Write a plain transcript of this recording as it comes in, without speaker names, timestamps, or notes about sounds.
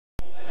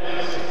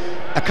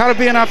A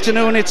Caribbean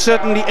afternoon it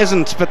certainly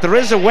isn't, but there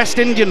is a West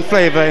Indian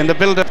flavour in the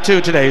build-up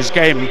to today's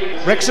game.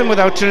 Wrexham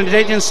without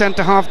Trinidadian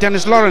centre-half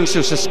Dennis Lawrence,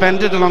 who's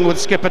suspended, along with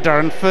skipper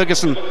Darren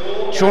Ferguson.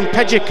 Sean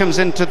Pejik comes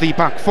into the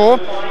back four,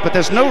 but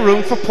there's no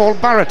room for Paul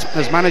Barrett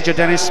as manager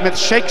Dennis Smith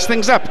shakes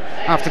things up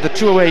after the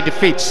 2 away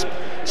defeats.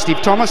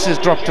 Steve Thomas is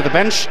dropped to the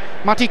bench.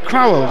 Matty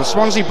Crowell, the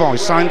Swansea boy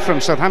signed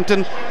from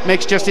Southampton,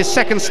 makes just his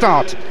second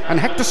start, and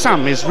Hector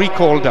Sam is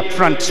recalled up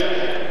front.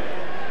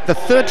 The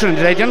third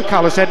Trinidadian,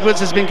 Carlos Edwards,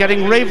 has been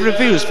getting rave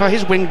reviews for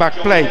his wing-back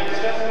play.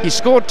 He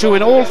scored 2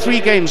 in all 3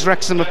 games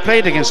Wrexham have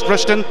played against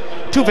Rushden,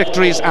 2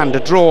 victories and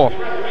a draw.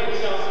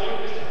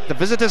 The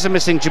visitors are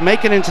missing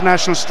Jamaican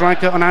international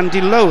striker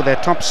Andy Lowe, their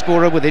top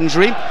scorer with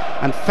injury,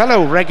 and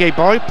fellow reggae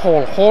boy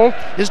Paul Hall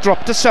is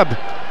dropped to sub.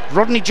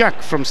 Rodney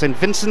Jack from St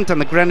Vincent and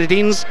the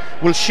Grenadines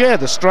will share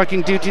the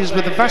striking duties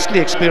with the vastly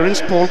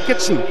experienced Paul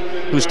Kitson,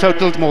 who's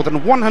totalled more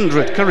than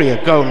 100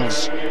 career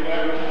goals.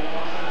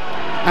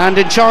 And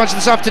in charge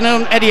this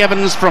afternoon, Eddie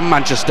Evans from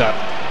Manchester.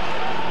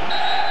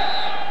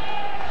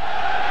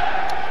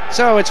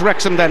 So it's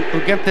Wrexham then who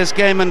get this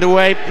game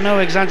underway. No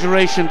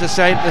exaggeration to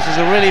say this is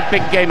a really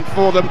big game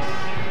for them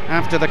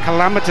after the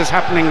calamitous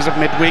happenings of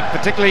midweek,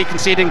 particularly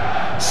conceding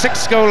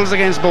 6 goals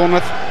against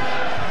Bournemouth.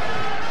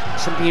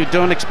 Something you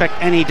don't expect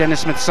any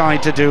Dennis Smith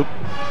side to do.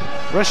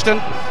 Rushden,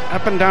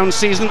 up and down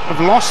season, have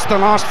lost the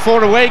last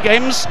 4 away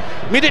games.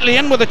 Immediately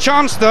in with a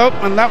chance though,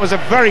 and that was a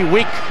very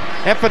weak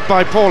effort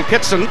by Paul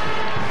Kitson.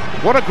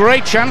 What a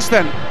great chance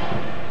then.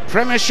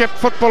 Premiership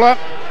footballer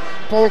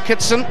Paul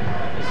Kitson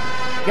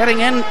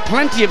getting in,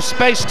 plenty of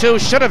space too,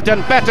 should have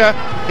done better,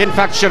 in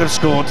fact should have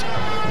scored.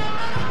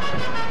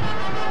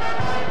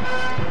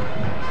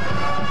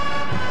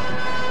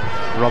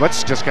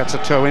 Roberts just gets a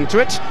toe into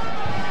it.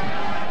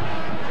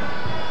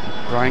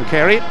 Brian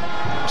Carey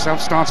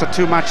himself starts a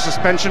 2-match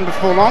suspension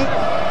before long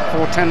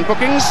for 10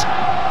 bookings.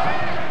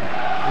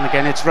 And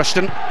again it's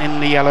Rushden in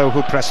the yellow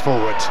who press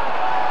forward,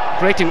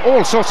 creating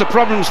all sorts of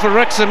problems for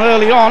Wrexham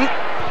early on.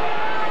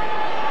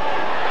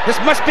 This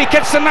must be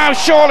Kitson now,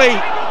 surely.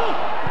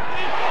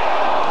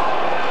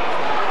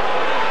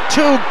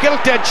 2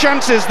 gilt-edged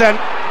chances then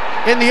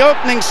in the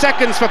opening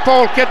seconds for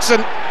Paul Kitson,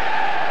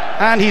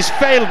 and he's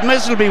failed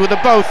miserably with the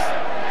both.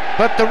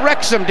 But the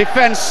Wrexham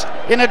defence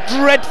in a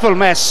dreadful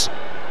mess.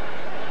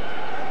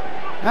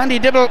 Andy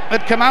Dibble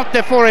had come out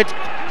there for it,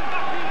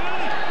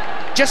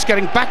 just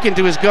getting back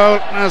into his goal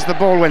as the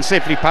ball went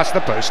safely past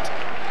the post.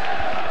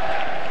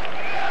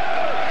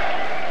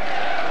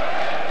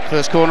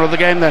 First corner of the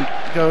game then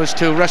goes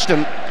to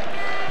Rushden.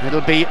 It'll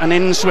be an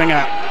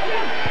in-swinger.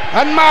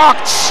 And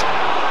marked!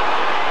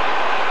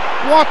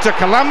 What a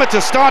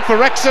calamitous start for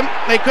Wrexham.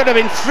 They could have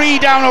been 3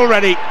 down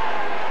already.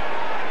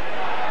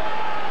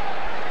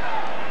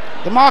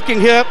 The marking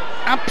here,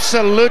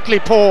 absolutely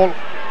poor.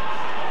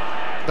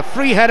 The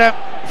free header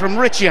from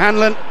Richie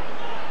Hanlon.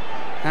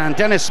 And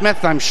Dennis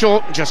Smith, I'm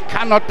sure, just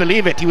cannot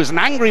believe it. He was an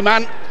angry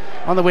man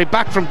on the way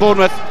back from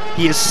Bournemouth.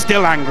 He is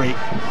still angry.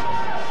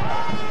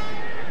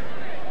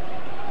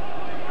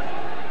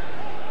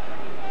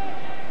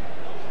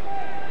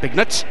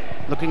 Bignett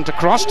looking to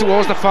cross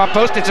towards the far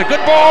post. It's a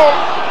good ball.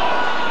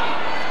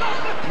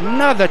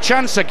 Another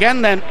chance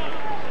again then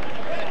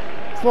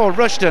for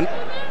Rushden,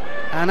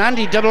 and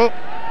Andy Dibble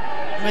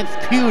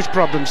with huge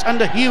problems,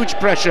 under huge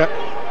pressure.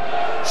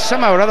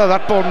 Somehow or other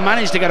that ball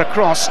managed to get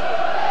across.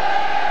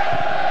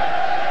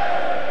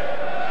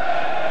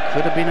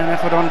 Could have been an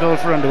effort on goal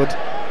for Underwood.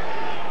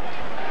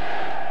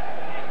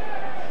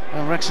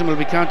 Well, Wrexham will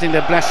be counting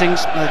their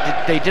blessings.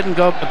 They didn't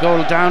go a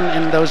goal down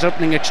in those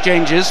opening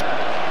exchanges.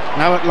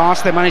 Now at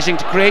last they're managing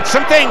to create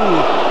something.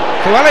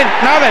 Llewellyn,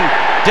 now then,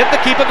 did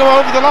the keeper go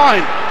over the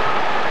line?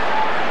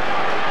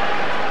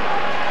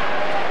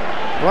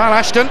 Well,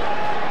 Ashton,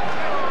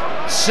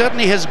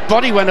 certainly his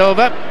body went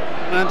over,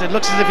 and it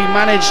looks as if he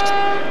managed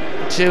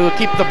to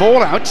keep the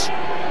ball out.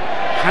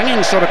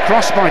 Hanging sort of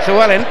cross by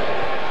Llewellyn.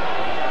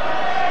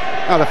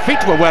 Now the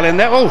feet were well in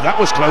there. Oh, that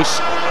was close.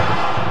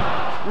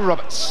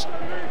 Roberts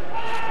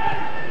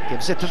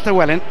gives it to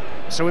Llewellyn.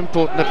 So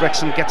important that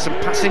Wrexham get some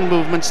passing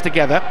movements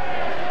together.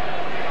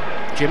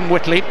 Jim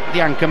Whitley,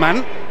 the anchor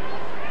man.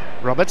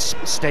 Roberts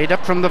stayed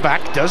up from the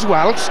back, does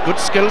well, good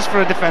skills for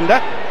a defender.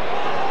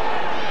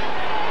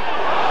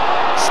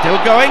 Still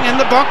going in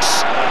the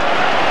box,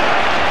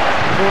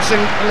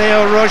 forcing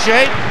Leo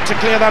Roger to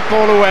clear that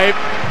ball away.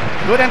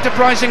 Good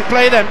enterprising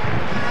play then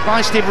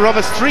by Steve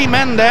Roberts. 3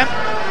 men there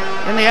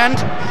in the end.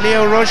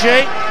 Leo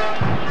Roger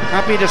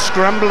happy to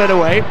scramble it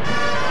away.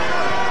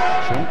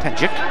 Sean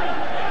Pejik,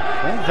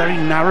 all very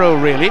narrow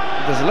really.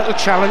 There's a little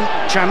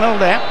channel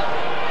there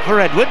for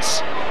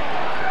Edwards.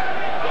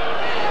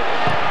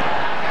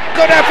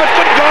 Good effort,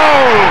 good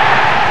goal!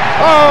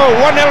 Oh,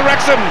 1-0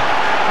 Wrexham,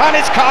 and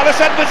it's Carlos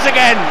Edwards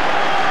again.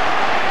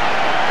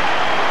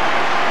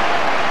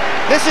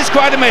 This is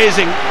quite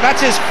amazing.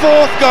 That's his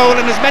 4th goal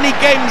in as many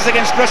games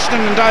against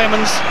Rushden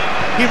Diamonds.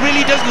 He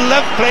really does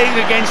love playing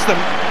against them.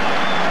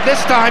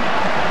 This time,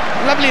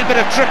 lovely bit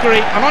of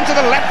trickery, and onto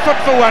the left foot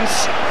for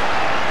once.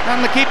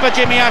 And the keeper,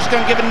 Jimmy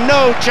Ashton, given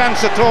no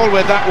chance at all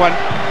with that one.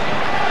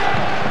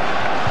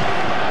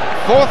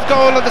 4th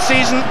goal of the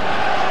season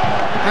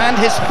and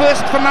his first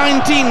for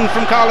 19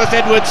 from Carlos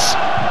Edwards.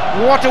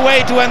 What a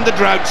way to end the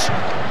drought.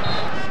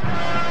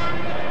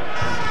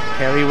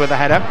 Carey with a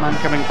header, man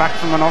coming back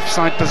from an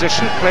offside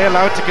position, play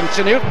allowed to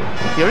continue.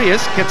 Here he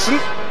is,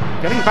 Kitson,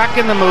 getting back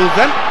in the move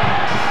then.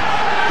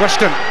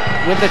 Rushden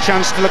with the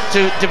chance to look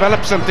to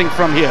develop something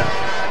from here.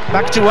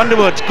 Back to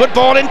Underwood, good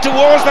ball in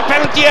towards the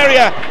penalty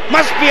area,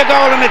 must be a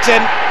goal and it's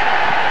in.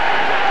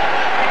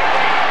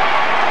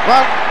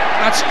 Well,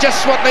 that's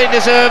just what they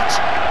deserved,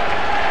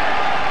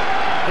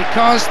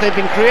 because they've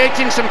been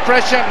creating some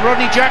pressure.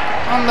 Rodney Jack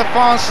on the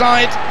far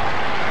side,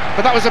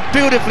 but that was a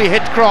beautifully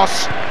hit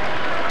cross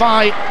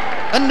by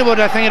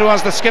Underwood, I think it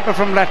was, the skipper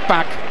from left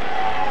back,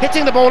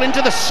 hitting the ball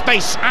into the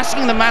space,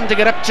 asking the man to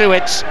get up to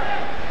it.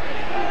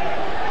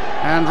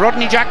 And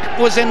Rodney Jack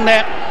was in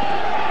there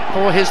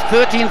for his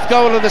 13th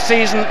goal of the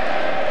season,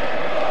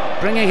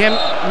 bringing him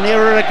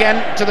nearer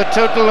again to the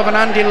total of an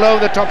Andy Lowe,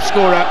 the top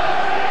scorer.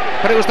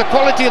 But it was the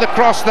quality of the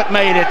cross that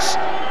made it.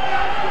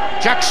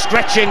 Jack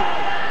stretching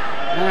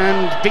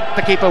and beat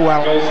the keeper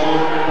well.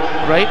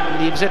 Great,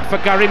 leaves it for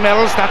Gary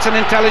Mills. That's an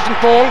intelligent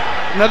ball.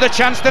 Another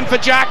chance then for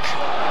Jack.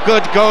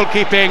 Good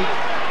goalkeeping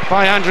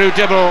by Andrew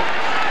Dibble.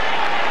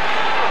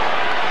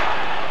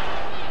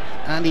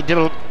 Andy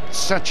Dibble,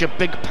 such a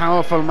big,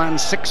 powerful man,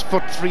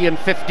 6'3" and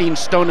 15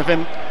 stone of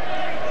him.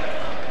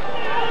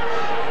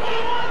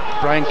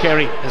 Brian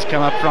Carey has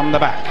come up from the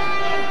back.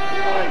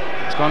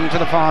 It's gone to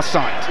the far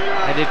side,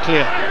 headed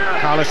clear.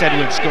 Carlos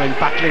Edwards going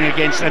battling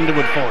against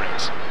Underwood for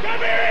it.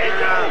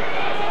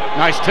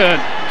 Nice turn,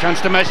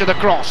 chance to measure the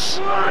cross.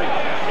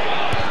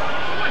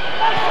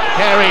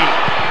 Carey.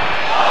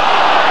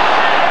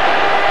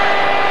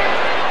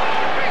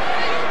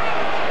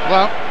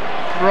 Well,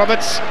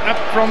 Roberts up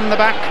from the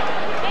back,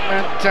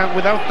 but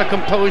without the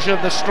composure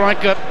of the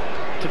striker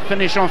to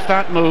finish off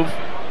that move.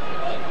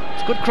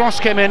 It's a good cross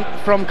came in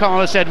from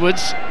Carlos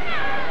Edwards.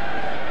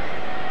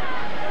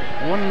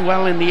 One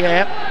well in the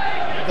air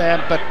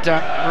there, but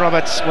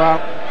Roberts, well,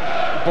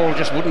 the ball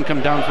just wouldn't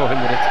come down for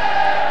him with it.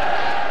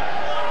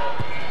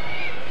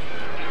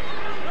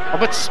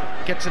 Roberts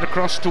gets it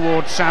across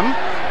towards Sam.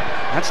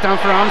 That's down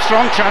for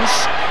Armstrong,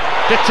 chance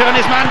to turn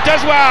his man,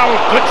 does well,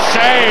 good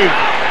save.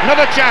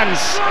 Another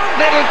chance,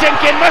 little dink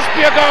in, must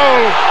be a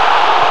goal.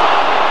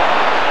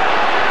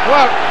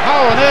 Well,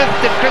 how on earth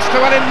did Chris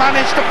Llewellyn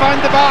manage to find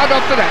the bar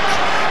off the net?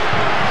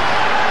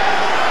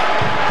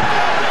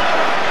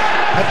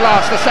 At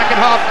last, the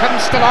second half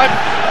comes to life.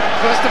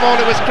 First of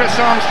all, it was Chris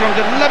Armstrong,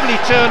 a lovely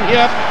turn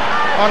here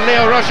on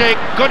Leo Roger.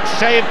 Good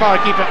save by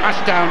keeper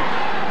Ashdown.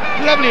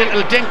 Lovely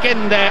little dink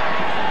in there.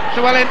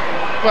 Llewellyn,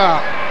 well,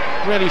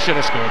 really should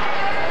have scored.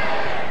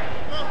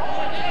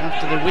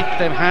 After the week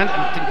they've had,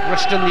 I think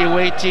Rushden, the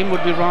away team,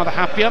 would be rather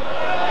happier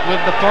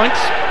with the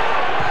points.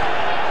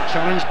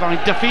 Challenged by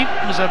Duffy,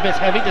 was a bit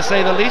heavy to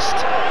say the least.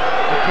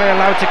 The play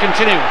allowed to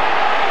continue.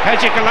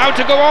 Pejic allowed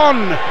to go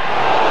on.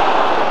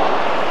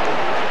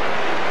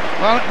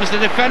 Well, it was the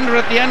defender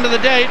at the end of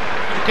the day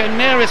who came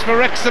nearest for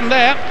Wrexham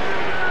there.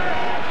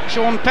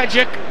 Sean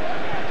Pejic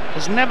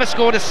has never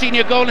scored a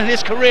senior goal in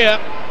his career.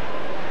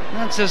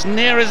 That's as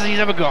near as he's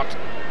ever got.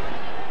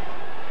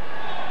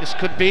 This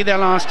could be their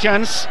last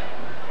chance.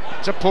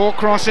 It's a poor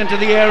cross into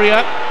the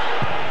area.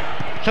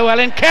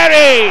 Llewellyn,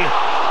 Carey!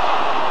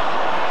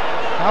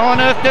 How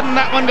on earth didn't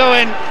that one go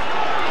in?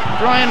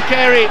 Brian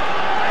Carey,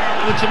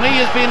 who to me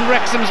has been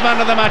Wrexham's man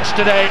of the match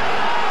today.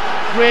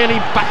 Really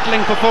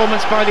battling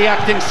performance by the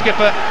acting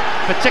skipper,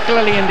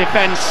 particularly in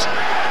defence.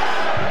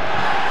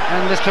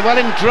 And as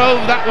Llewellyn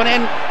drove that one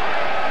in,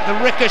 the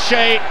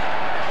ricochet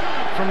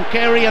from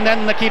Carey and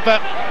then the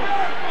keeper